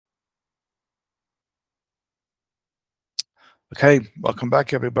Okay, welcome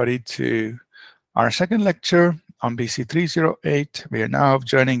back everybody to our second lecture on BC308. We are now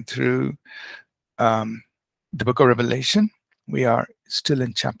journeying through the book of Revelation. We are still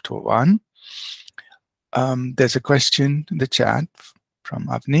in chapter 1. There's a question in the chat from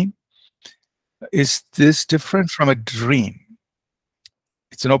Avni. Is this different from a dream?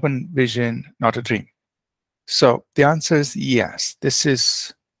 It's an open vision, not a dream. So the answer is yes. This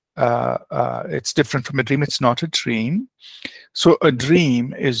is, it's different from a dream. It's not a dream. So a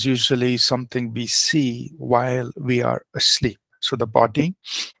dream is usually something we see while we are asleep. So the body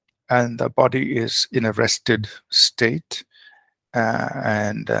is in a rested state,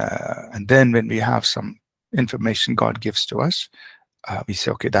 and then when we have some information God gives to us, we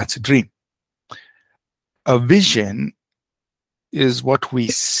say, okay, that's a dream. A vision is what we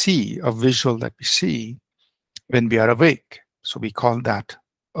see, a visual that we see when we are awake. So we call that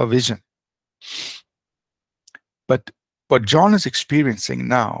a vision. But what John is experiencing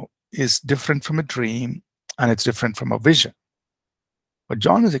now is different from a dream, and it's different from a vision. What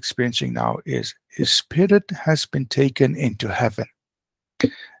John is experiencing now is his spirit has been taken into heaven.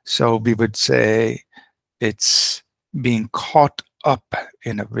 So we would say it's being caught up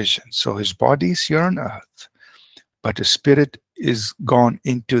in a vision. So his body is here on earth, but his spirit is gone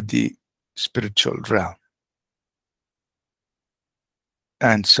into the spiritual realm.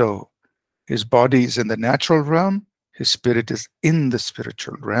 And so his body is in the natural realm. His spirit is in the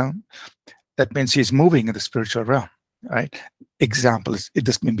spiritual realm. That means he's moving in the spiritual realm, right? Examples,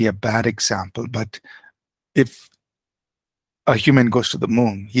 this may be a bad example, but if a human goes to the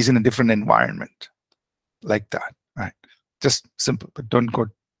moon, he's in a different environment like that, right? Just simple, but don't go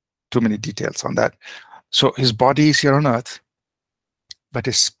too many details on that. So his body is here on earth, but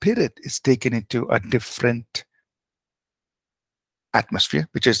his spirit is taken into a different atmosphere,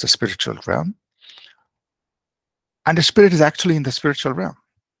 which is the spiritual realm. And the spirit is actually in the spiritual realm.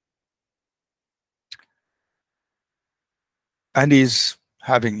 And he's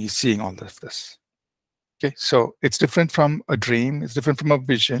seeing all of this. Okay, so it's different from a dream, it's different from a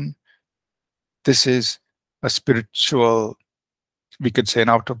vision. This is a spiritual, we could say an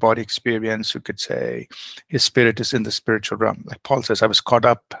out-of-body experience. We could say his spirit is in the spiritual realm. Like Paul says, I was caught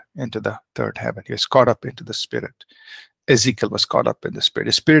up into the third heaven. He was caught up into the spirit. Ezekiel was caught up in the spirit.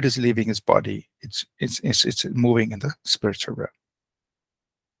 His spirit is leaving his body. It's moving in the spiritual realm.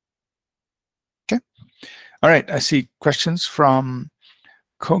 Okay. All right. I see questions from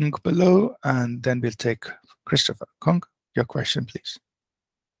Kung below, and then we'll take Christopher. Kung, your question, please.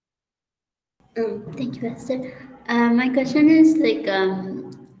 Thank you, Pastor. My question is like,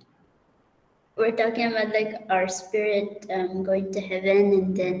 we're talking about like our spirit going to heaven,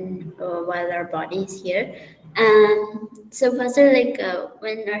 and then while our body is here. So, Pastor, like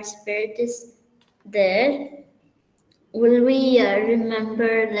when our spirit is there, will we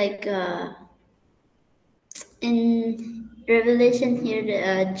remember like in Revelation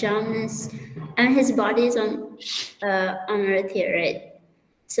here, John is, and his body is on earth here, right?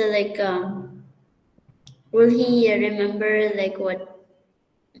 So like, will he remember like what?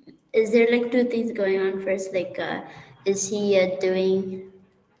 Is there like two things going on? First, like, is he doing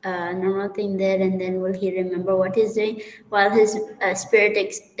normal thing there, and then will he remember what he's doing while his spirit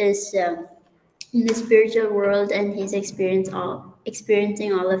is in the spiritual world, and he's experiencing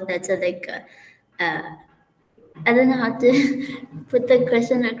all of that? So like, I don't know how to put the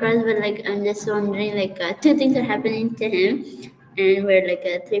question across, but like I'm just wondering, like two things are happening to him, and we're like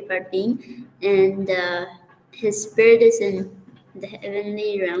a three-part being, and his spirit is in the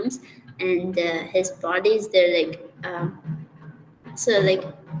heavenly realms, and his body is there, like so like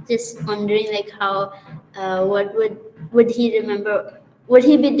just wondering like how what would he remember? Would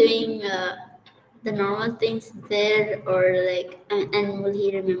he be doing the normal things there, or like and will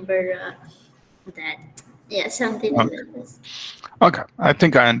he remember that? Yeah, something like that. Okay, I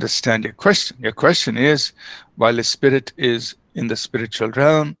think I understand your question. Your question is, while his spirit is in the spiritual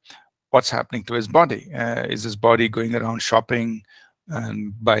realm, what's happening to his body? Is his body going around shopping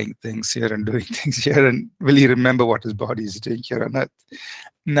and buying things here and doing things here? And will he remember what his body is doing here on earth?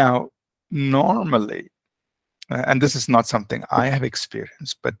 Now, normally, and this is not something I have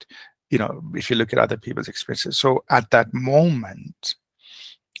experienced, but you know, if you look at other people's experiences, so at that moment,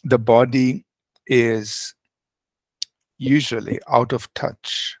 the body is usually out of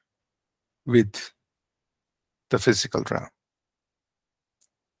touch with the physical realm,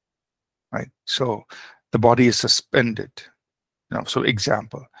 right? So the body is suspended. You know, so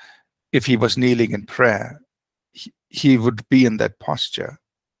example, if he was kneeling in prayer, he would be in that posture.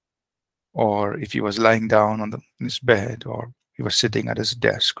 Or if he was lying down on his bed, or he was sitting at his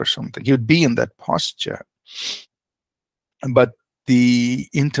desk or something, he would be in that posture. but the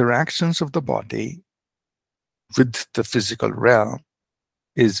interactions of the body with the physical realm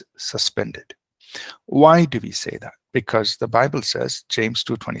is suspended. Why do we say that? Because the Bible says, James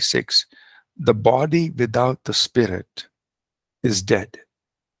 2:26, the body without the spirit is dead.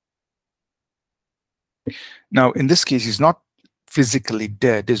 Now, in this case, he's not physically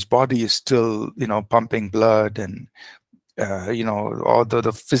dead. His body is still, pumping blood, and all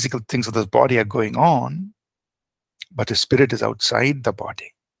the physical things of the body are going on, but his spirit is outside the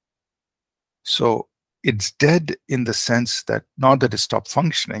body. So it's dead in the sense that, not that it stopped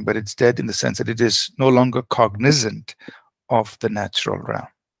functioning, but it's dead in the sense that it is no longer cognizant of the natural realm.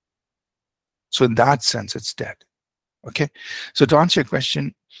 So in that sense, it's dead. Okay. So to answer your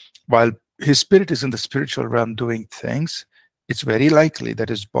question, while his spirit is in the spiritual realm doing things, it's very likely that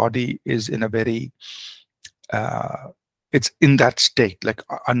his body is in a very, it's in that state, like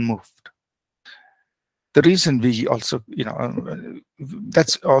unmoved. The reason we also,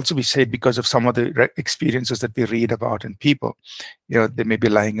 that's also we say because of some of the experiences that we read about in people. They may be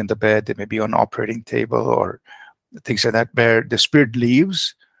lying in the bed, they may be on an operating table or things like that, where the spirit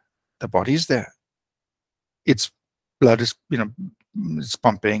leaves, the body is there. Its blood is, it's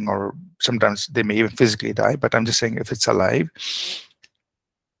pumping, or sometimes they may even physically die. But I'm just saying, if it's alive,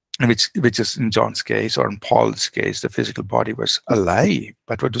 which is in John's case or in Paul's case, the physical body was alive,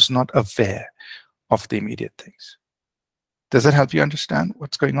 but was not aware of the immediate things. Does that help you understand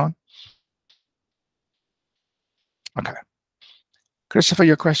what's going on? Okay. Christopher,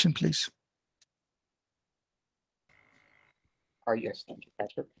 your question, please. Yes, thank you,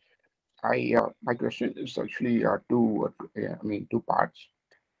 Pastor. My question is actually two parts.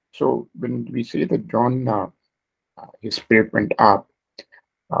 So when we say that John, his spirit went up,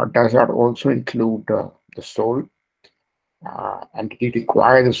 does that also include the soul? And did he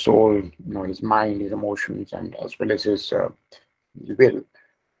require the soul, his mind, his emotions, and as well as his will,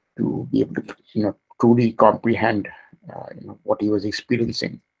 to be able to, truly comprehend, what he was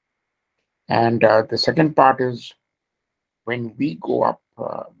experiencing? And the second part is, when we go up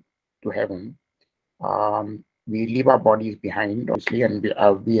to heaven, we leave our bodies behind, obviously, and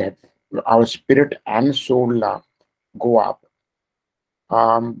we have our spirit and soul go up.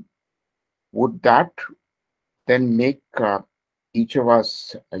 Would that then make each of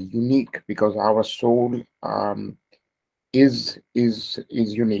us unique, because our soul is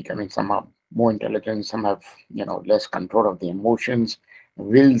unique? I mean, some are more intelligent, some have less control of the emotions.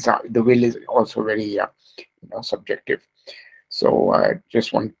 The will is also very subjective. So I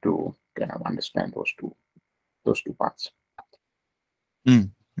just want to kind of understand those two parts.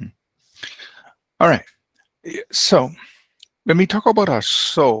 Mm-hmm. All right. So when we talk about our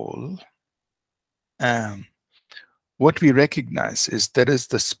soul, what we recognize is there is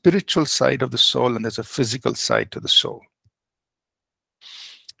the spiritual side of the soul and there's a physical side to the soul.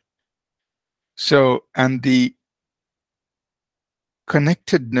 So, and the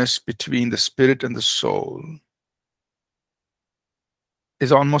connectedness between the spirit and the soul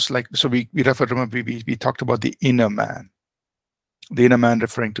is almost like, so we talked about the inner man. The inner man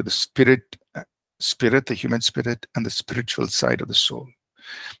referring to the spirit, the human spirit, and the spiritual side of the soul.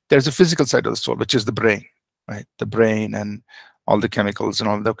 There's a physical side of the soul, which is the brain, right? The brain and all the chemicals and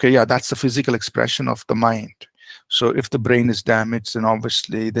all that. Okay, yeah, that's the physical expression of the mind. So if the brain is damaged, then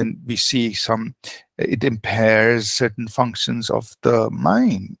obviously then we see it impairs certain functions of the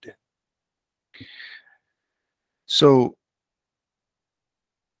mind. So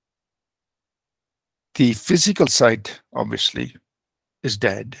the physical side, obviously, is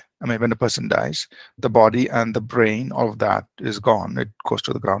dead. I mean, when a person dies, the body and the brain, all of that is gone. It goes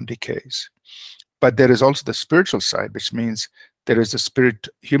to the ground, decays. But there is also the spiritual side, which means there is the spirit,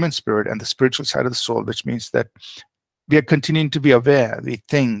 human spirit, and the spiritual side of the soul, which means that we are continuing to be aware. We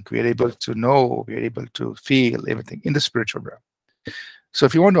think, we are able to know, we are able to feel everything in the spiritual realm. So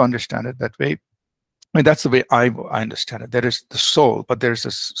if you want to understand it that way, I mean, that's the way I understand it. There is the soul, but there's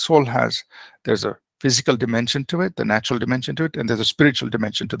a physical dimension to it, the natural dimension to it, and there's a spiritual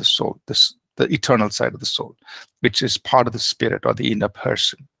dimension to the soul, the eternal side of the soul, which is part of the spirit or the inner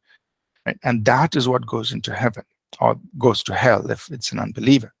person. Right? And that is what goes into heaven or goes to hell if it's an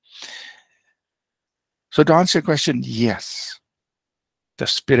unbeliever. So to answer your question, yes, the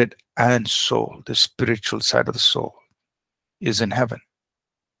spirit and soul, the spiritual side of the soul, is in heaven.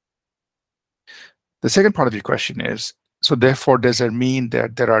 The second part of your question is, so therefore, does it mean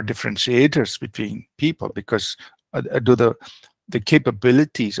that there are differentiators between people? Because do the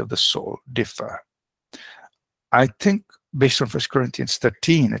capabilities of the soul differ? I think based on 1 Corinthians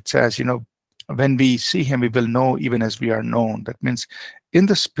 13, it says, when we see him, we will know even as we are known. That means in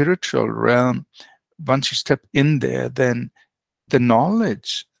the spiritual realm, once you step in there, then the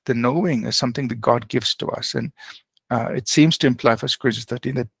knowledge, the knowing is something that God gives to us. And it seems to imply, 1 Corinthians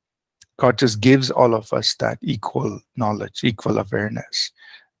 13, that God just gives all of us that equal knowledge, equal awareness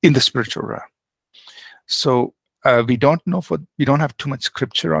in the spiritual realm. So we don't have too much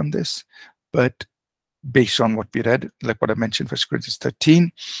scripture on this, but based on what we read, like what I mentioned, 1 Corinthians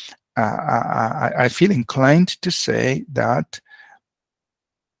 13, I feel inclined to say that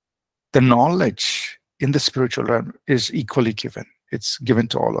the knowledge in the spiritual realm is equally given. It's given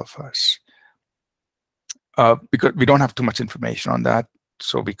to all of us. Because we don't have too much information on that,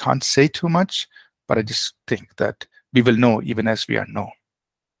 so we can't say too much, but I just think that we will know even as we are known.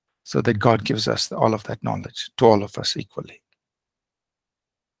 So that God gives us all of that knowledge to all of us equally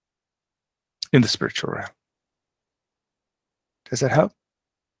in the spiritual realm. Does that help?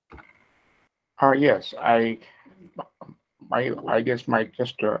 Yes, I guess my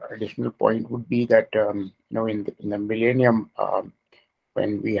just additional point would be that in the millennium,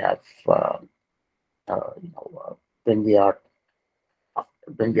 when we have when we are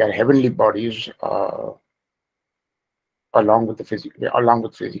heavenly bodies, along with physical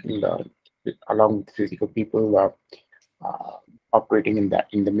people operating in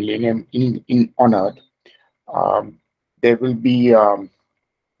the millennium on Earth, there will be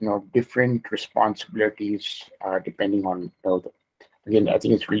different responsibilities depending on again, I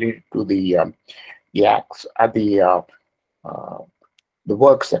think it's related to the acts the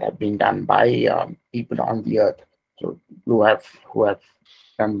works that have been done by people on the earth. So who have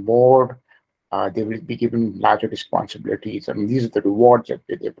done more, they will be given larger responsibilities. I mean, these are the rewards that's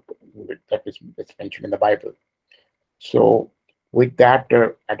mentioned in the Bible. So with that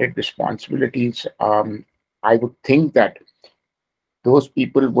added responsibilities, I would think that those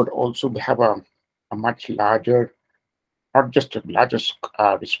people would also have a much larger, not just a larger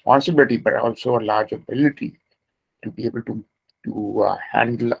responsibility, but also a large ability to be able to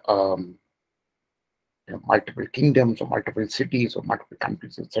handle multiple kingdoms or multiple cities or multiple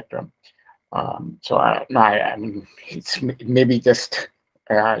countries, etc. So I mean, it may be just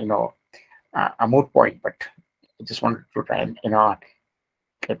a moot point, but I just wanted to try and try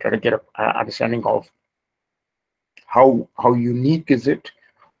to get an understanding of how unique is it,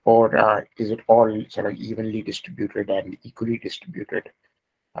 or is it all sort of evenly distributed and equally distributed?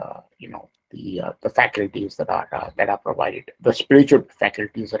 The faculties that are provided, the spiritual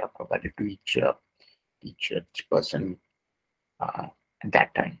faculties that are provided to each person at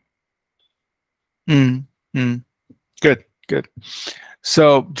that time. Good.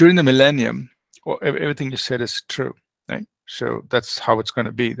 So during the millennium, everything you said is true, right? So that's how it's going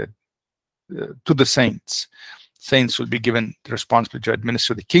to be. That to the saints will be given the responsibility to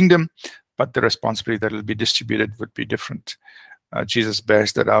administer the kingdom, but the responsibility that will be distributed would be different. Jesus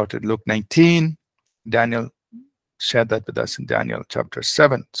bears that out in Luke 19. Daniel shared that with us in Daniel chapter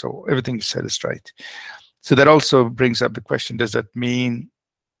 7. So everything you said is right. So that also brings up the question, does that mean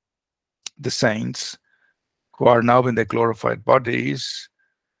the saints who are now in their glorified bodies,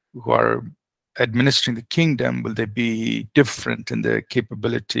 who are administering the kingdom, will they be different in their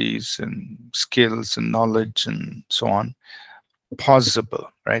capabilities and skills and knowledge and so on? Possible,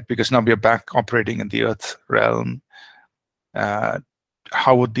 right? Because now we are back operating in the earth realm.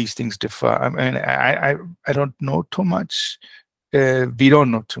 How would these things differ? I mean, I don't know too much. We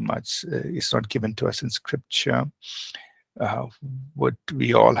don't know too much. It's not given to us in scripture. Would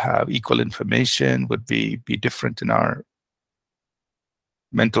we all have equal information? Would we be different in our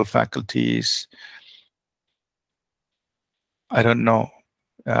mental faculties? I don't know.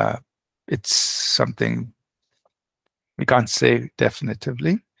 It's something we can't say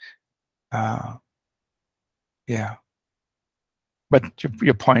definitively. Yeah. But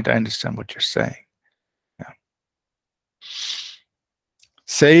your point, I understand what you're saying. Yeah.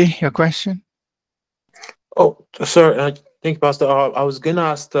 Say your question. Oh, sorry. I think, Pastor, I was going to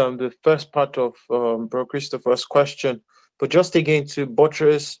ask the first part of Bro Christopher's question, but just again to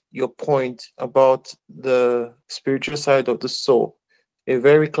buttress your point about the spiritual side of the soul. A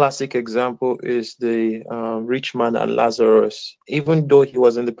very classic example is the rich man and Lazarus. Even though he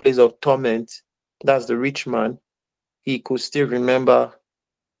was in the place of torment, that's the rich man, he could still remember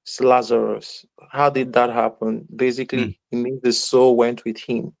Lazarus. How did that happen? Basically, it means the soul went with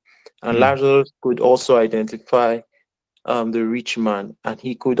him. And Lazarus could also identify the rich man, and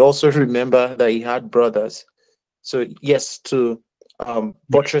he could also remember that he had brothers. So yes, to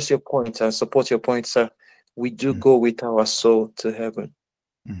buttress your point and support your point, sir, we do go with our soul to heaven.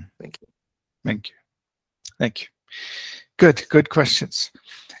 Thank you. Thank you. Good questions.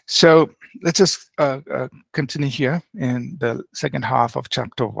 So let's just continue here in the second half of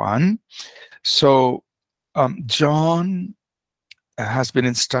chapter 1. So John has been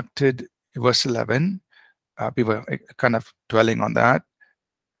instructed, verse 11, we were kind of dwelling on that.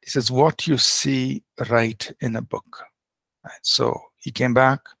 He says, what you see, write in a book. Right? So he came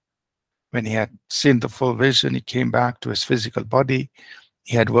back. When he had seen the full vision, he came back to his physical body.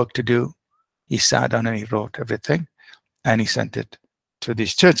 He had work to do. He sat down and he wrote everything, and he sent it to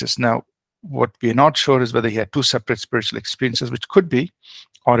these churches. Now, what we're not sure is whether he had two separate spiritual experiences, which could be,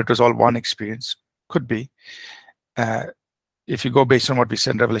 or it was all one experience, could be. If you go based on what we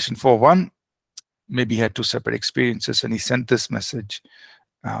said in Revelation 4:1, maybe he had two separate experiences, and he sent this message.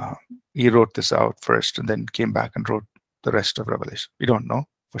 He wrote this out first and then came back and wrote the rest of Revelation. We don't know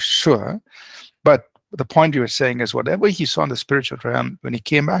for sure. But the point you were saying is whatever he saw in the spiritual realm, when he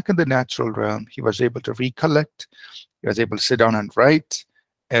came back in the natural realm, he was able to recollect. He was able to sit down and write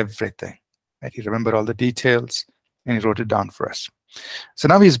everything. Right? He remembered all the details and he wrote it down for us. So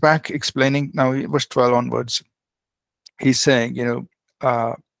now he's back explaining. Now, verse 12 onwards, he's saying,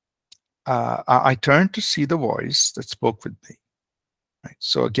 I turned to see the voice that spoke with me. Right?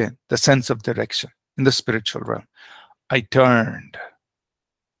 So again, the sense of direction in the spiritual realm. I turned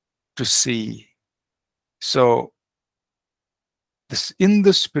to see. So this, in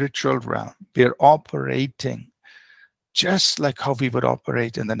the spiritual realm, we are operating just like how we would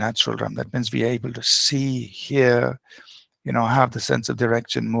operate in the natural realm. That means we are able to see, hear, have the sense of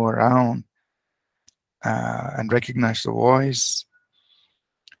direction, move around, and recognize the voice.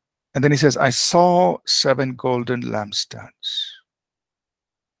 And then he says, I saw 7 golden lampstands.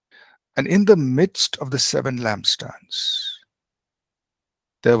 And in the midst of the 7 lampstands,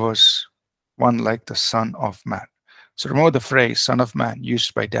 there was one like the Son of Man. So remember the phrase, Son of Man,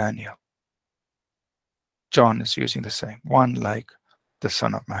 used by Daniel. John is using the same, one like the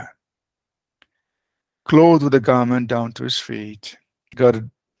Son of Man. Clothed with a garment down to his feet, girded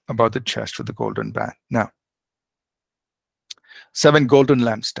about the chest with a golden band. Now, 7 golden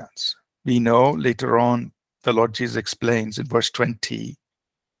lampstands. We know later on, the Lord Jesus explains in verse 20,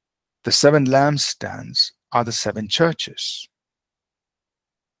 the 7 lampstands are the 7 churches.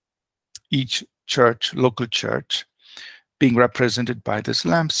 Each church, local church, being represented by this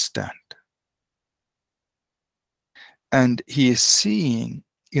lampstand. And he is seeing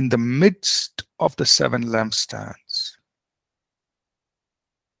in the midst of the 7 lampstands,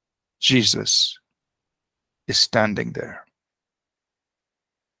 Jesus is standing there.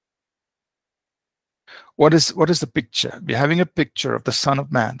 What is the picture? We're having a picture of the Son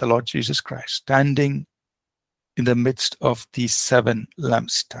of Man, the Lord Jesus Christ, standing in the midst of these 7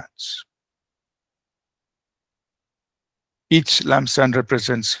 lampstands. Each lampstand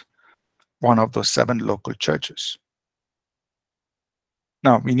represents one of those 7 local churches.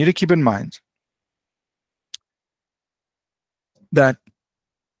 Now, we need to keep in mind that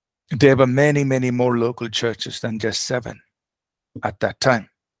there were many, many more local churches than just 7 at that time.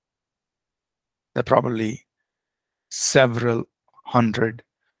 There are probably several hundred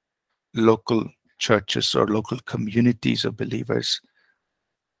local churches or local communities of believers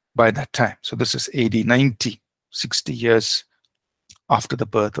by that time. So this is AD 90, 60 years after the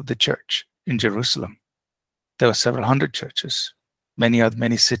birth of the church in Jerusalem. There were several hundred churches,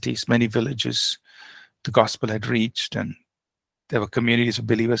 many cities, many villages. The gospel had reached, and there were communities of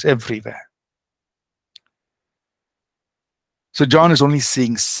believers everywhere. So John is only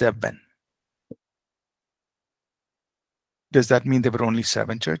seeing 7. Does that mean there were only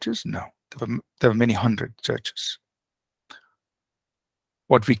 7 churches? No, there were many hundred churches.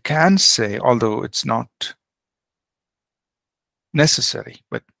 What we can say, although it's not necessary,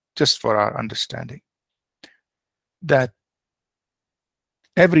 but just for our understanding, that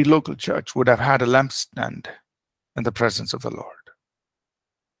every local church would have had a lampstand in the presence of the Lord.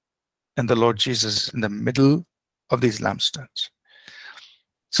 And the Lord Jesus in the middle of these lampstands.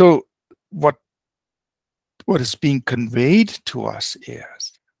 So what is being conveyed to us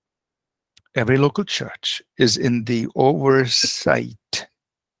is every local church is in the oversight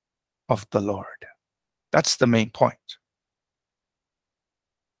of the Lord. That's the main point.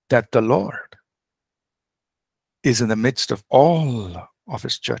 That the Lord is in the midst of all of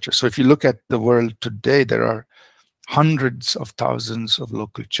his churches. So if you look at the world today, there are hundreds of thousands of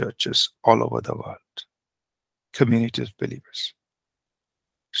local churches all over the world, communities of believers.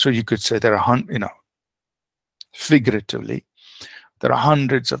 So you could say there are, figuratively, there are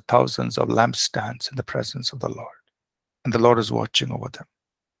hundreds of thousands of lampstands in the presence of the Lord, and the Lord is watching over them.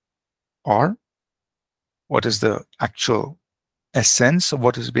 Or what is the actual essence of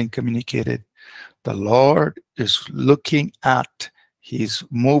what is being communicated? The Lord is looking at He's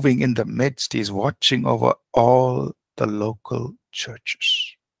moving in the midst. He's watching over all the local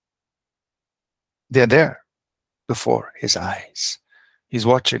churches. They're there before his eyes. He's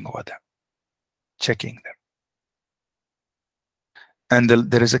watching over them, checking them. And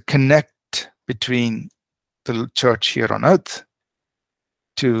there is a connect between the church here on earth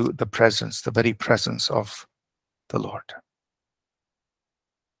to the presence, the very presence of the Lord.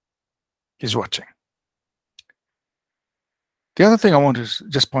 He's watching. The other thing I want to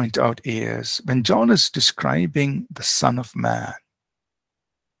just point out is when John is describing the Son of Man,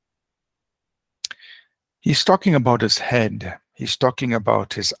 he's talking about his head. He's talking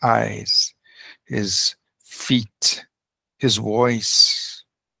about his eyes, his feet, his voice,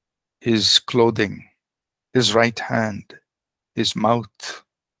 his clothing, his right hand, his mouth,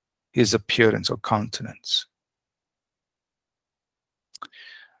 his appearance or countenance.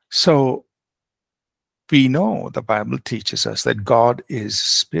 So we know the Bible teaches us that God is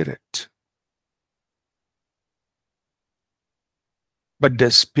spirit. But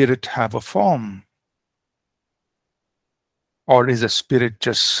does spirit have a form? Or is a spirit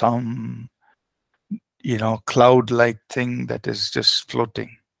just some, cloud-like thing that is just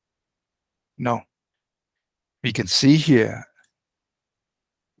floating? No. We can see here,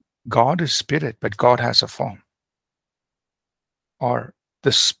 God is spirit, but God has a form. Or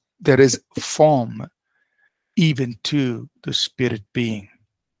there is form even to the spirit being.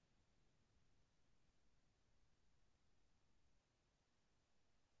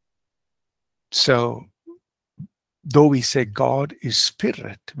 So, though we say God is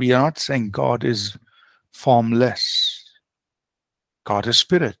spirit, we are not saying God is formless. God is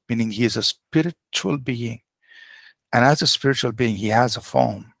spirit, meaning he is a spiritual being. And as a spiritual being, he has a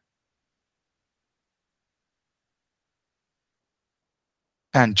form.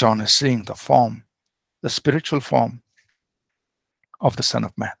 And John is seeing the form, the spiritual form of the Son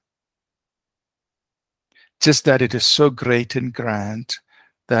of Man. Just that it is so great and grand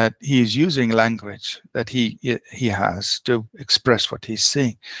that he is using language that he has to express what he's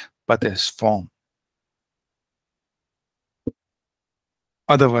seeing, but there's form.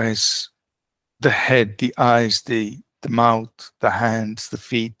 Otherwise, the head, the eyes, the mouth, the hands, the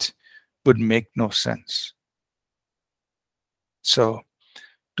feet would make no sense. So,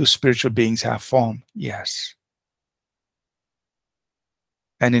 do spiritual beings have form? Yes.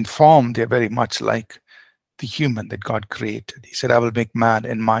 And in form, they're very much like the human that God created. He said, I will make man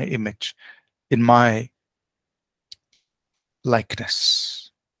in my image, in my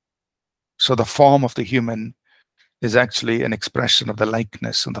likeness. So the form of the human is actually an expression of the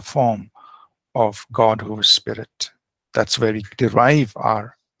likeness and the form of God who is spirit. That's where we derive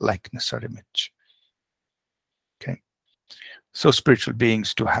our likeness or image. Okay. So spiritual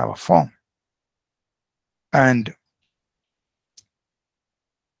beings do have a form. And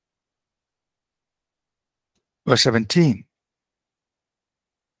verse 17,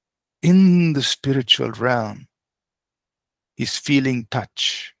 in the spiritual realm, he's feeling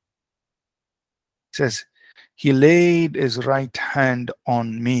touch. It says, he laid his right hand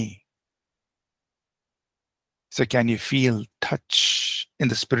on me. So can you feel touch in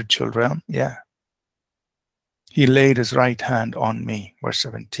the spiritual realm? Yeah. He laid his right hand on me, verse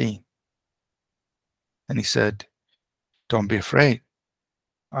 17. And he said, don't be afraid.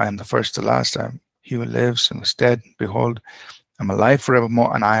 I am the first to last. I am he who lives and was dead. Behold, I'm alive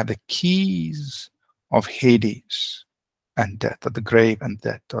forevermore, and I have the keys of Hades and death, or the grave and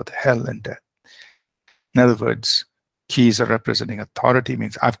death, or the hell and death. In other words, keys are representing authority,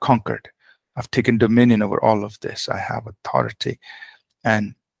 means I've conquered. I've taken dominion over all of this. I have authority.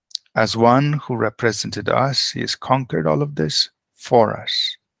 And as one who represented us, he has conquered all of this for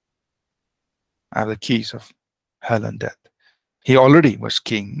us. I have the keys of hell and death. He already was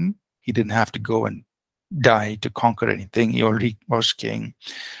king. He didn't have to go and die to conquer anything. He already was king.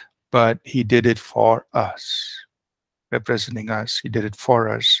 But he did it for us, representing us. He did it for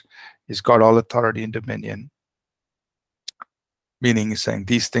us. He's got all authority and dominion. Meaning he's saying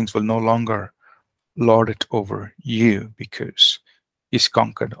these things will no longer lord it over you because he's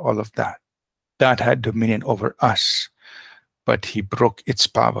conquered all of that. That had dominion over us, but he broke its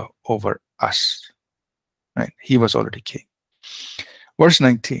power over us. Right? He was already king. Verse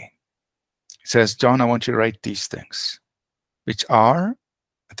 19 says, John, I want you to write these things, which are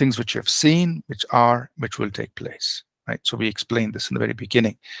things which you have seen, which will take place. Right? So we explained this in the very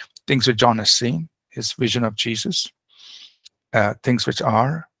beginning. Things that John has seen, his vision of Jesus, things which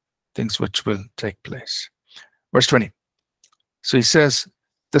are, things which will take place. Verse 20. So he says,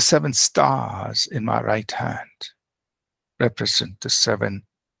 the 7 stars in my right hand represent the 7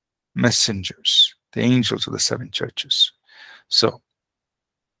 messengers, the angels of the 7 churches. So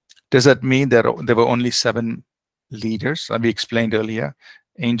Does that mean that there were only 7 leaders? We explained earlier,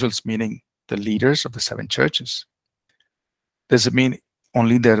 angels meaning the leaders of the 7 churches. Does it mean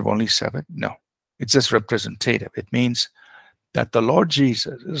there are only 7? No, it's just representative. It means that the Lord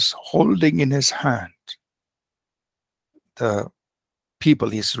Jesus is holding in his hand the people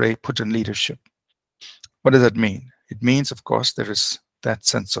he's put in leadership. What does that mean? It means, of course, there is that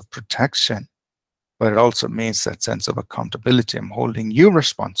sense of protection, but it also means that sense of accountability. I'm holding you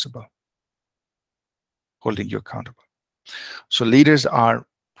responsible, holding you accountable. So leaders are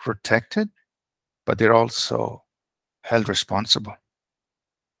protected, but they're also held responsible.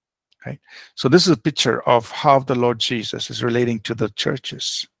 Right? So this is a picture of how the Lord Jesus is relating to the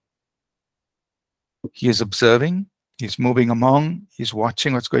churches. He is observing, he's moving among, he's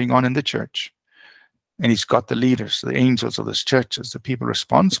watching what's going on in the church. And he's got the leaders, the angels of those churches, the people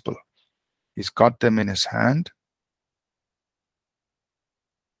responsible. He's got them in his hand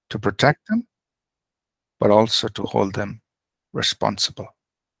to protect them, but also to hold them responsible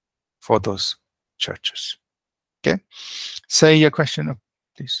for those churches. Okay? Say your question,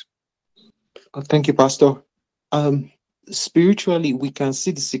 please. Thank you, Pastor. Spiritually, we can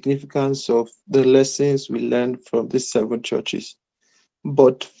see the significance of the lessons we learned from these 7 churches.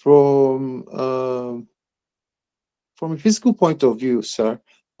 But from a physical point of view, sir,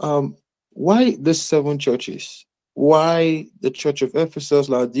 why the 7 churches? Why the Church of Ephesus,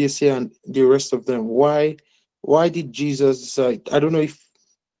 Laodicea, and the rest of them? Why did Jesus decide? I don't know if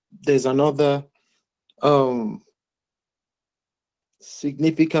there's another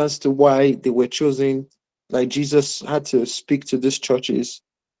significance to why they were chosen. Like Jesus had to speak to these churches.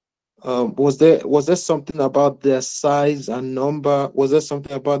 Was there something about their size and number? Was there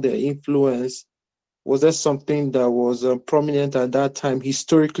something about their influence? Was there something that was prominent at that time,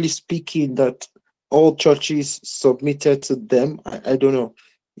 historically speaking, that all churches submitted to them? I don't know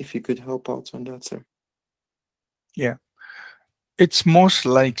if you could help out on that, sir. Yeah. It's most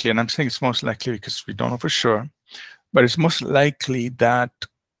likely, and I'm saying it's most likely because we don't know for sure, but it's most likely that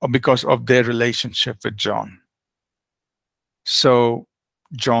because of their relationship with John. So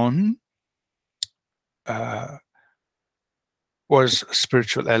John was a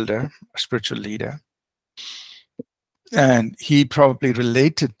spiritual elder, a spiritual leader, and he probably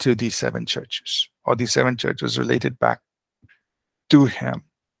related to these 7 churches, or these 7 churches related back to him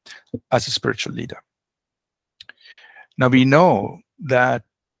as a spiritual leader. Now we know that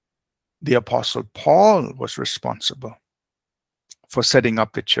the Apostle Paul was responsible for setting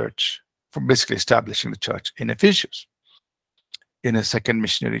up the church, for basically establishing the church in Ephesus. In his 2nd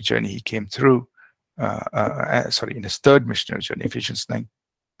missionary journey, he came through, in his 3rd missionary journey,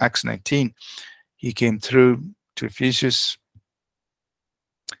 Acts 19, he came through to Ephesus.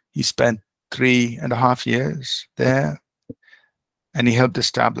 He spent 3.5 years there, and he helped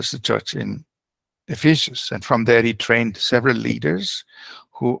establish the church in Ephesus. And from there, he trained several leaders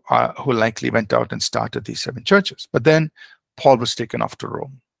who likely went out and started these 7 churches. But then Paul was taken off to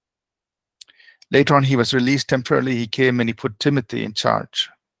Rome. Later on, he was released temporarily. He came and he put Timothy in charge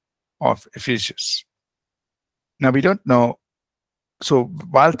of Ephesus. Now, we don't know. So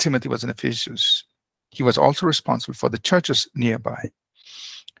while Timothy was in Ephesus, he was also responsible for the churches nearby.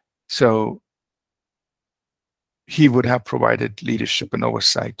 So he would have provided leadership and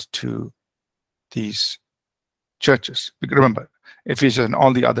oversight to these churches. Because remember, Ephesus and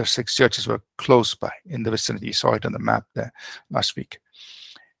all the other 6 churches were close by in the vicinity. You saw it on the map there last week.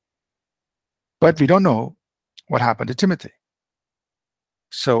 But we don't know what happened to Timothy.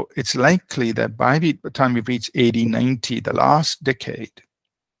 So it's likely that by the time we reach AD 90, the last decade,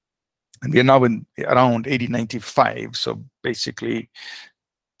 and we are now in around AD 95, so basically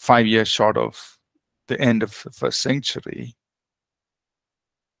 5 years short of the end of the 1st century,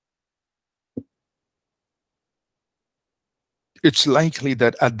 it's likely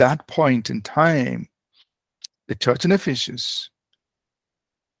that at that point in time, the church in Ephesus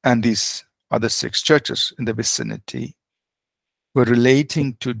and these other 6 churches in the vicinity were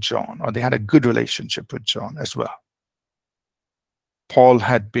relating to John, or they had a good relationship with John as well. Paul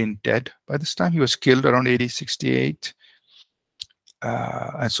had been dead by this time. He was killed around AD 68.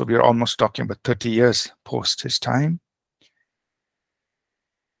 And so we are almost talking about 30 years post his time.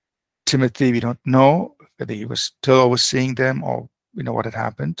 Timothy, we don't know whether he was still overseeing them or what had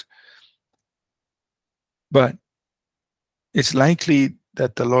happened. But it's likely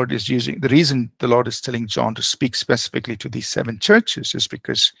that the Lord is the reason the Lord is telling John to speak specifically to these 7 churches is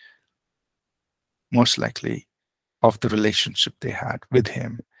because most likely of the relationship they had with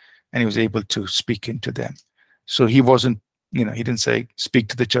him, and he was able to speak into them. So he wasn't, he didn't say, speak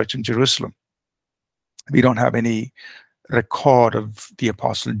to the church in Jerusalem. We don't have any record of the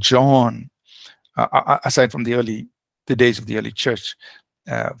Apostle John, aside from the days of the early church.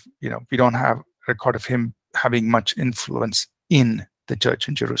 We don't have record of him having much influence in the church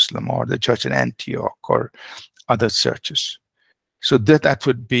in Jerusalem or the church in Antioch or other churches. So that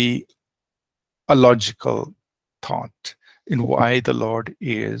would be a logical thought in why the Lord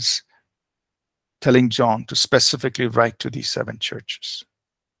is telling John to specifically write to these 7 churches.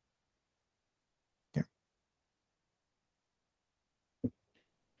 Okay.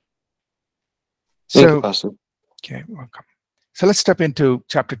 Thank you, Pastor. Okay, welcome. So let's step into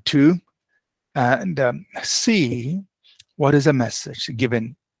chapter 2 and see what is a message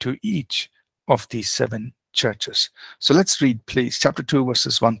given to each of these 7 churches. So let's read, please, chapter 2,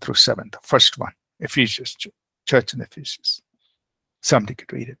 verses 1 through 7, the first one, Ephesians, church in Ephesus. Somebody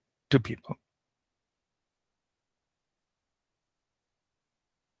could read it, 2 people.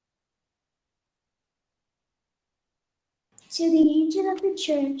 To the angel of the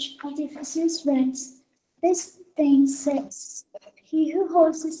church of Ephesus writes, this thing says, he who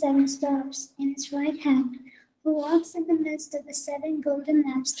holds the 7 stars in his right hand, who walks in the midst of the 7 golden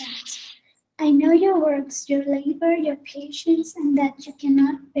lampstands. I know your works, your labor, your patience, and that you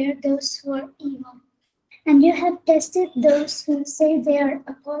cannot bear those who are evil. And you have tested those who say they are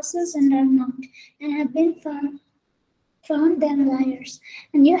apostles and are not, and have been found them liars.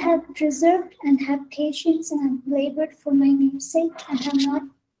 And you have preserved and have patience and have labored for my name's sake and have not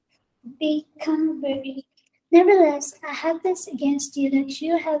become weary. Nevertheless, I have this against you, that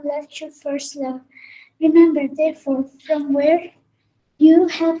you have left your first love. Remember, therefore, from where you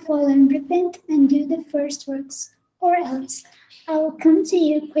have fallen, repent and do the first works, or else I will come to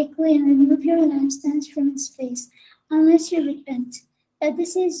you quickly and remove your lampstands from its place, unless you repent. But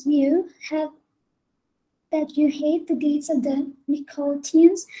this is that you hate the deeds of the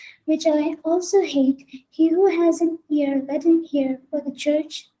Nicolaitans, which I also hate. He who has an ear, let him hear what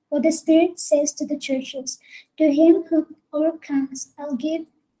the Spirit says to the churches. To him who overcomes, I'll give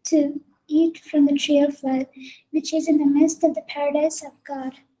to eat from the tree of life, which is in the midst of the paradise of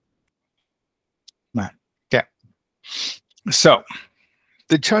God. Okay. So,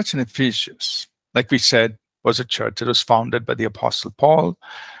 the church in Ephesus, like we said, was a church that was founded by the Apostle Paul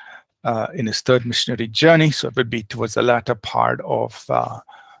in his 3rd missionary journey. So it would be towards the latter part of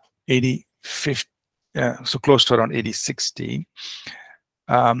AD 50, so close to around AD 60.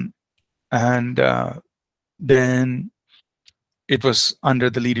 Then it was under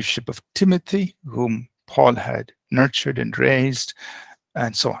the leadership of Timothy, whom Paul had nurtured and raised,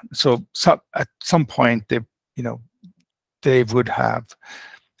 and so on. So at some point, they would have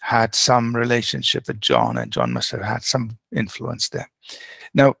had some relationship with John, and John must have had some influence there.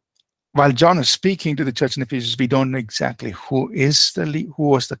 Now, while John is speaking to the church in Ephesus, we don't know exactly who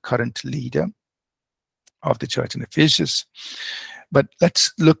was the current leader of the church in Ephesus. But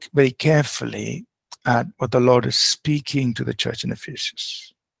let's look very carefully at what the Lord is speaking to the church in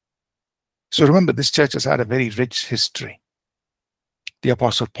Ephesus. So remember, this church has had a very rich history. The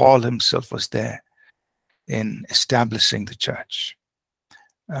Apostle Paul himself was there in establishing the church.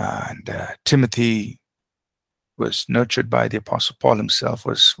 And Timothy was nurtured by the Apostle Paul himself,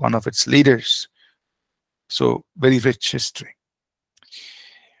 was one of its leaders. So very rich history.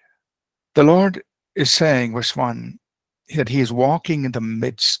 The Lord is saying, verse 1, that he is walking in the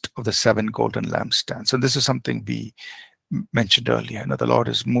midst of the 7 golden lampstands. And this is something we mentioned earlier. The Lord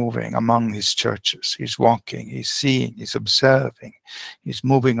is moving among his churches. He's walking, he's seeing, he's observing, he's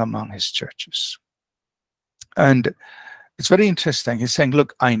moving among his churches. And it's very interesting. He's saying,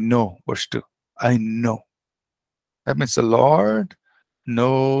 look, I know, verse 2, I know. That means the Lord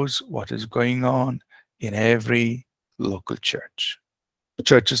knows what is going on in every local church.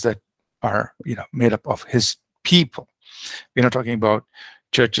 Churches that are, made up of his people. We're not talking about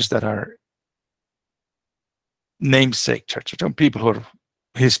churches that are namesake churches, people who are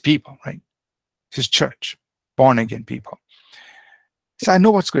his people, right? His church, born again people. So I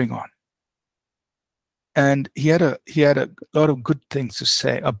know what's going on. And he had a lot of good things to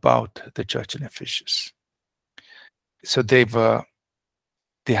say about the church in Ephesus. So they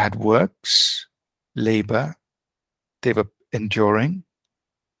had works, labor, they were enduring.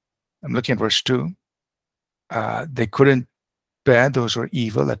 I'm looking at verse 2. They couldn't bear those who were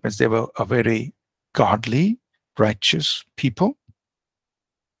evil. That means they were a very godly, righteous people.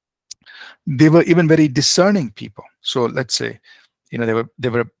 They were even very discerning people. So let's say, they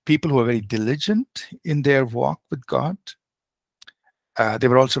were people who were very diligent in their walk with God. They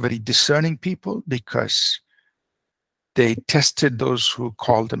were also very discerning people because they tested those who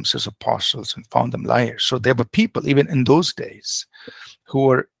called themselves apostles and found them liars. So there were people, even in those days, who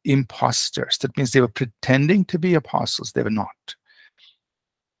were imposters. That means they were pretending to be apostles. They were not.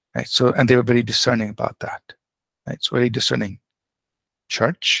 Right? So, and they were very discerning about that. Right? It's very discerning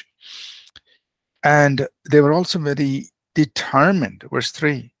church. And they were also very determined. Verse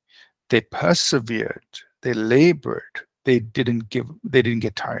 3, they persevered, they labored, they didn't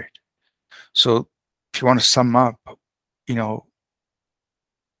get tired. So if you want to sum up,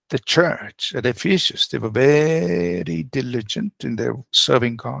 the church at Ephesus, they were very diligent in their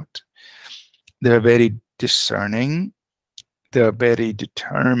serving God. They were very discerning. They were very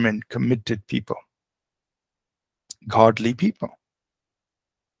determined, committed people, godly people.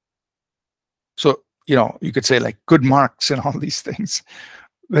 So, you could say like good marks and all these things.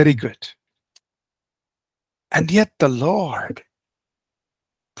 Very good. And yet the Lord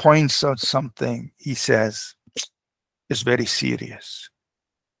points out something, he says, is very serious.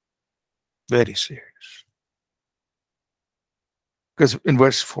 Very serious. Because in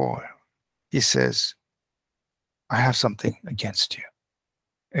verse 4, he says, I have something against you.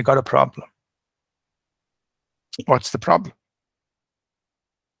 I got a problem. What's the problem?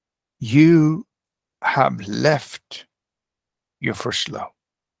 You have left your first love.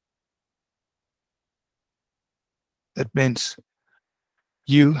 That means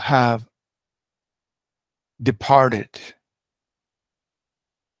you have departed.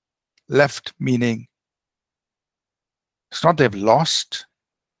 Left meaning it's not they've lost.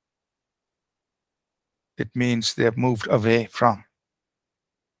 It means they have moved away from.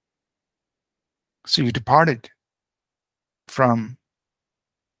 So you departed from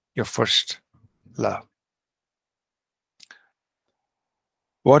your first love.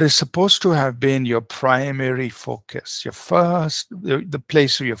 What is supposed to have been your primary focus, the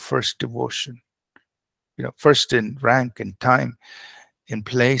place of your first devotion, first in rank and time, in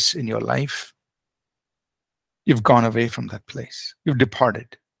place in your life, you've gone away from that place. You've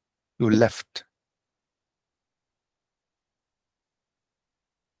departed. You left.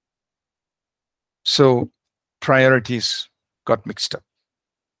 So priorities got mixed up.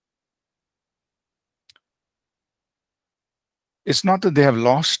 It's not that they have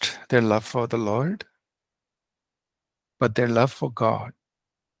lost their love for the Lord, but their love for God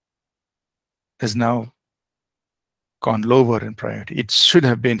has now gone lower in priority. It should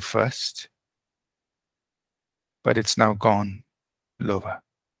have been first, but it's now gone lower.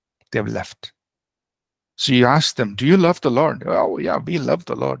 They've left. So you ask them, do you love the Lord? Oh, yeah, we love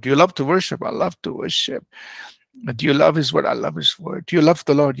the Lord. Do you love to worship? I love to worship. Do you love his word? I love his word. Do you love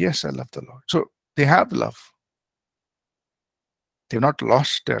the Lord? Yes, I love the Lord. So they have love. They've not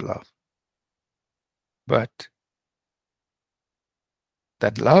lost their love. But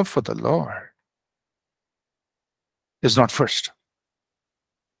that love for the Lord is not first.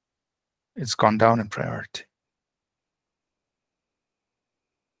 It's gone down in priority.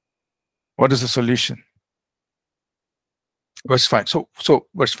 What is the solution? Verse 5. So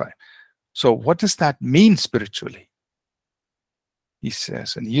verse 5. So what does that mean spiritually? He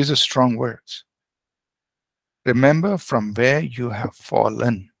says, and he uses strong words. Remember from where you have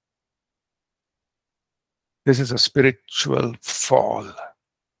fallen. This is a spiritual fall.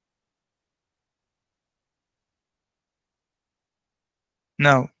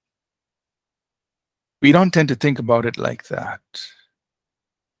 Now, we don't tend to think about it like that.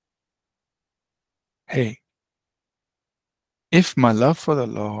 Hey, if my love for the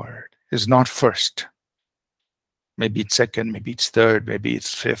Lord is not first, maybe it's second, maybe it's third, maybe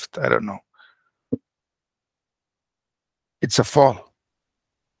it's fifth, I don't know. It's a fall.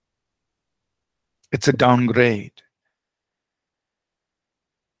 It's a downgrade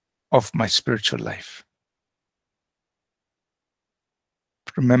of my spiritual life.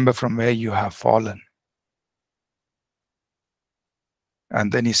 Remember from where you have fallen.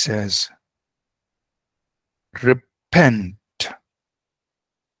 And then he says, repent.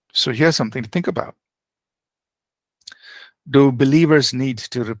 So here's something to think about. Do believers need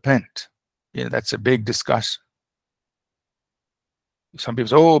to repent? That's a big discussion. Some people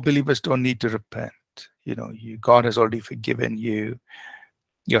say, oh, believers don't need to repent. God has already forgiven you.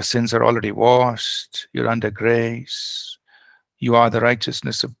 Your sins are already washed. You're under grace. You are the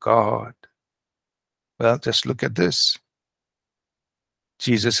righteousness of God. Well, just look at this.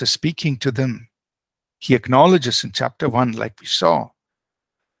 Jesus is speaking to them. He acknowledges in chapter 1, like we saw,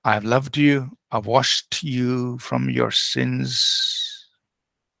 I have loved you. I've washed you from your sins.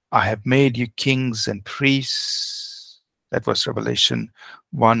 I have made you kings and priests. That was Revelation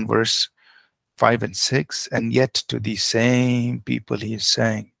 1, verse 5 and 6. And yet to these same people, he is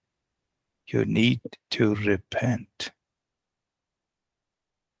saying, you need to repent.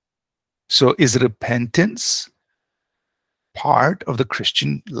 So is repentance part of the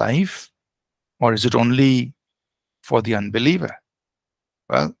Christian life, or is it only for the unbeliever?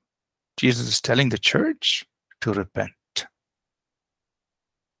 Well, Jesus is telling the church to repent.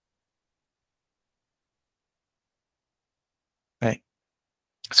 Right?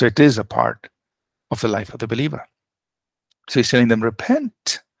 So it is a part of the life of the believer. So he's telling them,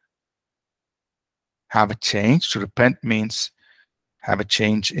 repent. Have a change. To repent means have a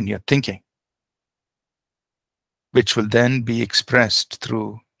change in your thinking, which will then be expressed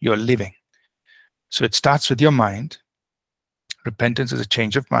through your living. So it starts with your mind. Repentance is a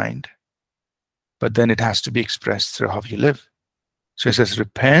change of mind, but then it has to be expressed through how you live. So it says,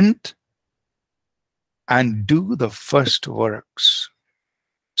 repent and do the first works.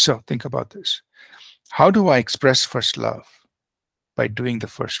 So think about this. How do I express first love? By doing the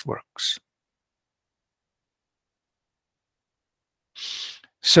first works.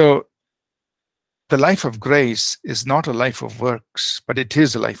 So the life of grace is not a life of works, but it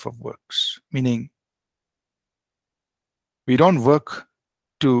is a life of works, meaning we don't work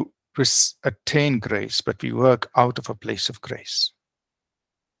to attain grace, but we work out of a place of grace.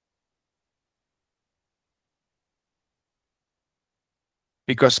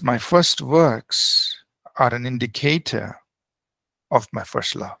 Because my first works are an indicator of my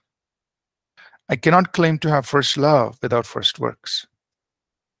first love. I cannot claim to have first love without first works,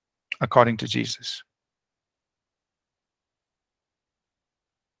 according to Jesus.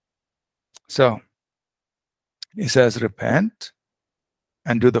 So he says, repent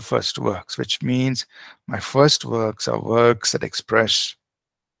and do the first works, which means my first works are works that express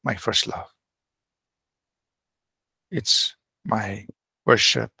my first love. It's my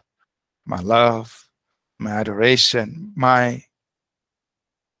worship, my love, my adoration, my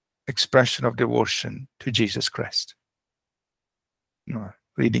expression of devotion to Jesus Christ. You know,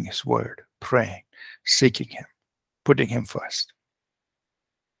 reading his word, praying, seeking him, putting him first.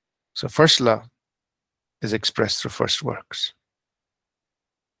 So first love is expressed through first works.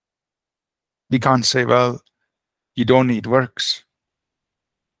 We can't say, well, you don't need works.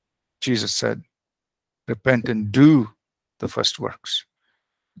 Jesus said, repent and do the first works,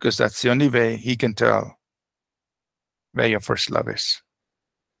 because that's the only way he can tell where your first love is.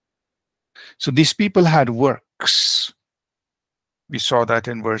 So these people had works. We saw that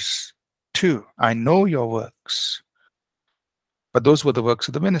in verse 2. I know your works. But those were the works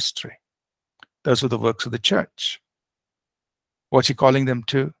of the ministry. Those were the works of the church. What's he calling them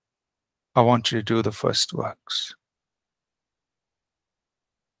to? I want you to do the first works,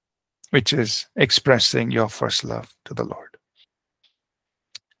 which is expressing your first love to the Lord.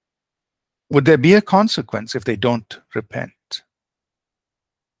 Would there be a consequence if they don't repent?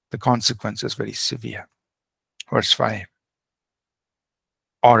 The consequence is very severe. Verse 5.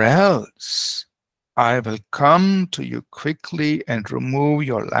 Or else I will come to you quickly and remove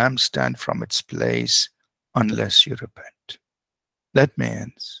your lampstand from its place unless you repent. That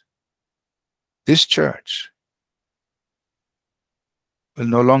means this church will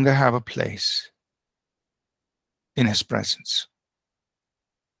no longer have a place in his presence.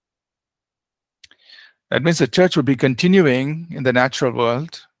 That means the church will be continuing in the natural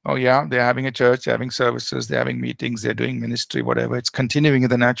world. Oh yeah, they're having a church, they're having services, they're having meetings, they're doing ministry, whatever. It's continuing in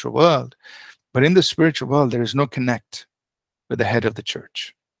the natural world. But in the spiritual world, there is no connect with the head of the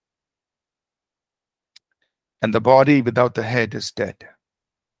church. And the body without the head is dead.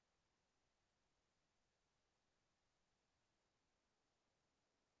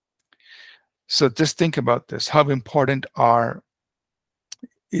 So just think about this, how important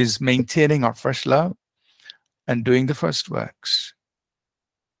is maintaining our first love and doing the first works,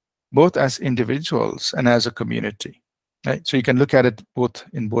 both as individuals and as a community. Right? So you can look at it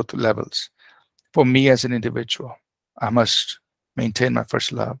in both levels. For me as an individual, I must maintain my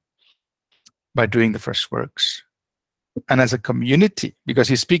first love by doing the first works. And as a community, because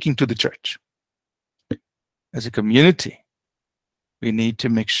he's speaking to the church, as a community, we need to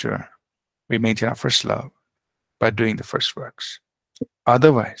make sure we maintain our first love by doing the first works.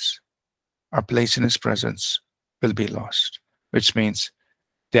 Otherwise, our place in his presence will be lost, which means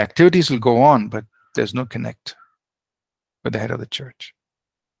the activities will go on, but there's no connect with the head of the church.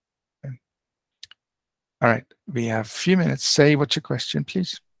 Okay. All right, we have a few minutes. Say what's your question,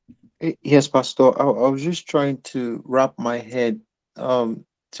 please. Yes, Pastor. I was just trying to wrap my head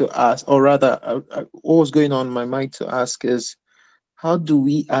to ask, or rather, what was going on in my mind to ask is, how do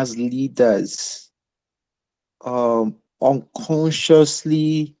we as leaders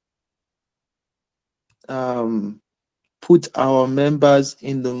unconsciously put our members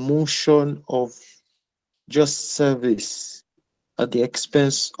in the motion of just service at the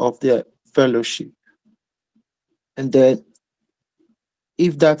expense of their fellowship? And then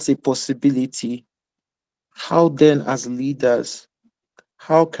if that's a possibility, how then as leaders,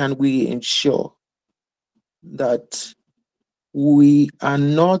 how can we ensure that we are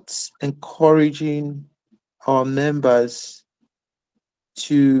not encouraging our members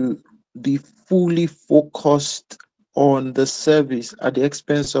to be fully focused on the service at the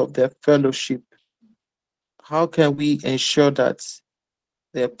expense of their fellowship? How can we ensure that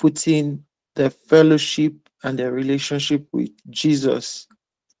they're putting their fellowship and their relationship with Jesus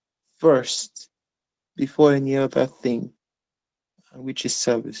first before any other thing, which is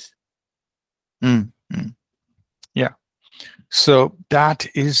service? Yeah. So that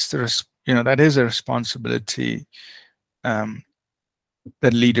is that is a responsibility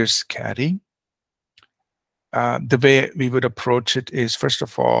that leaders carry. The way we would approach it is, first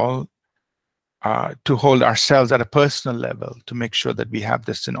of all, to hold ourselves at a personal level, to make sure that we have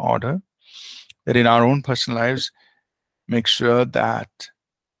this in order, that in our own personal lives, make sure that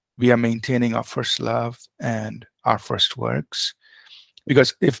we are maintaining our first love and our first works.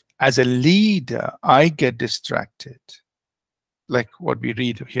 Because if, as a leader, I get distracted, like what we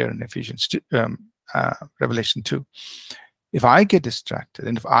read here in Revelation 2, if I get distracted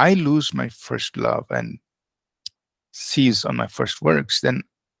and if I lose my first love and seize on my first works, then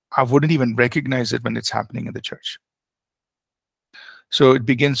I wouldn't even recognize it when it's happening in the church. So it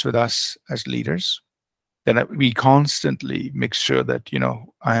begins with us as leaders, that we constantly make sure that,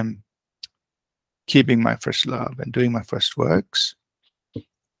 I'm keeping my first love and doing my first works.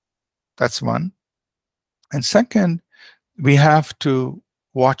 That's one. And second, we have to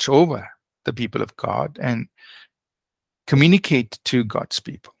watch over the people of God and communicate to God's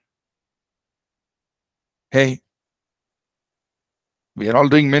people. Hey, we are all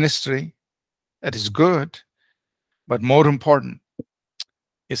doing ministry. That is good. But more important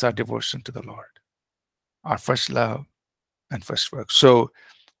is our devotion to the Lord, our first love and first work. So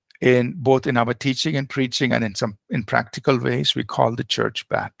in both in our teaching and preaching and in practical ways, we call the church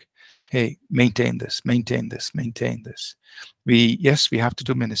back. Hey, maintain this, maintain this, maintain this. Yes, we have to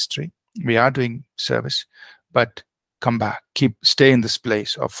do ministry. We are doing service, but come back, stay in this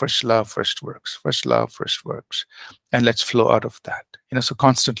place of first love, first works, first love, first works, and let's flow out of that. So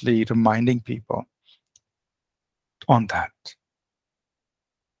constantly reminding people on that.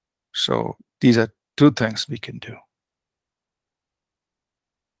 So these are two things we can do.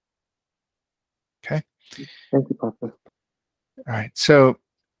 Okay. Thank you, Pastor. All right. So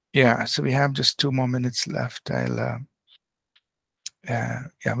yeah, so we have just 2 more minutes left. We'll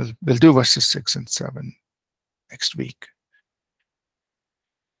do verses 6 and 7 next week.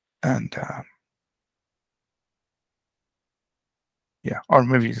 And or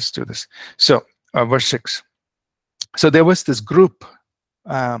maybe just do this. So verse 6. So there was this group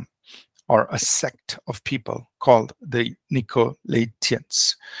or a sect of people called the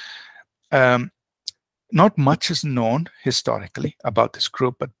Nicolaitans. Not much is known historically about this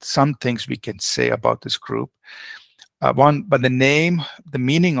group, but some things we can say about this group. But the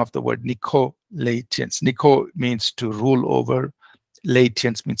meaning of the word Nicolaitans. Nico means to rule over.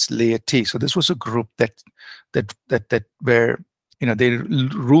 Laitians means laity. So this was a group that where they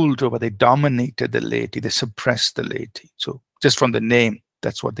ruled over, they dominated the laity, they suppressed the laity. So just from the name,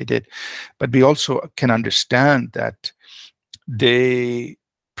 that's what they did. But we also can understand that they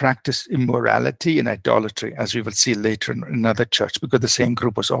practiced immorality and idolatry, as we will see later in another church, because the same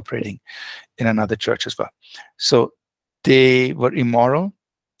group was operating in another church as well. So they were immoral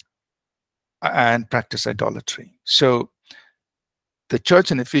and practiced idolatry. So the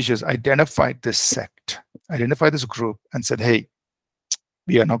church in Ephesus identified this sect, identified this group, and said, hey,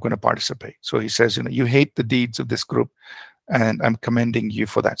 we are not going to participate. So he says, you hate the deeds of this group, and I'm commending you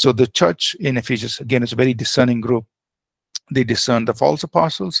for that. So the church in Ephesus, again, is a very discerning group. They discerned the false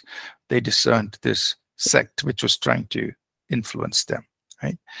apostles. They discerned this sect which was trying to influence them,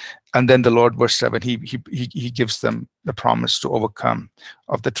 right? And then the Lord, verse 7, he gives them the promise to overcome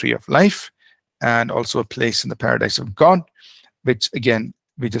of the tree of life and also a place in the paradise of God, which, again,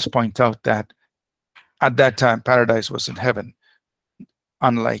 we just point out that at that time, paradise was in heaven,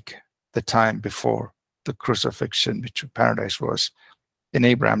 unlike the time before the crucifixion, which paradise was in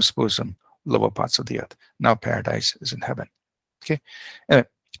Abraham's bosom, lower parts of the earth. Now paradise is in heaven. Okay. Anyway,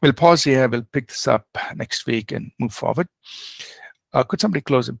 we'll pause here. We'll pick this up next week and move forward. Could somebody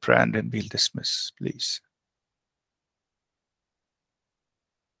close in prayer and then we'll dismiss, please?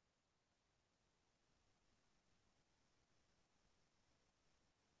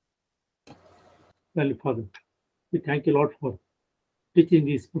 Well, Father, we thank you, Lord, for teaching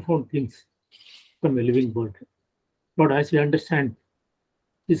these profound things from a living word. Lord, as we understand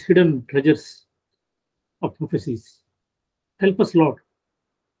these hidden treasures of prophecies, help us, Lord,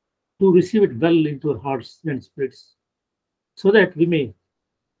 to receive it well into our hearts and spirits, so that we may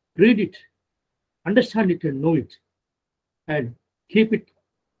read it, understand it, and know it, and keep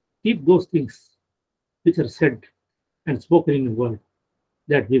those things which are said and spoken in the word,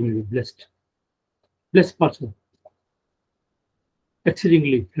 that we may be blessed. Bless Pastor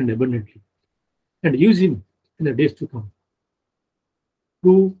exceedingly and abundantly, and use him in the days to come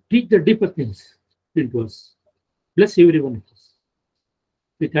to teach the deeper things into us. Bless every one of us.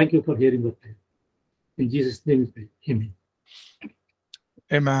 We thank you for hearing the prayer. In Jesus' name we pray. Amen.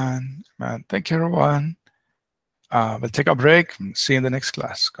 Amen. Amen. Thank you, everyone. We'll take a break. See you in the next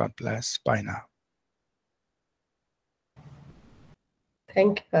class. God bless. Bye now.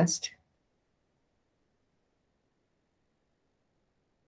 Thank you, Pastor.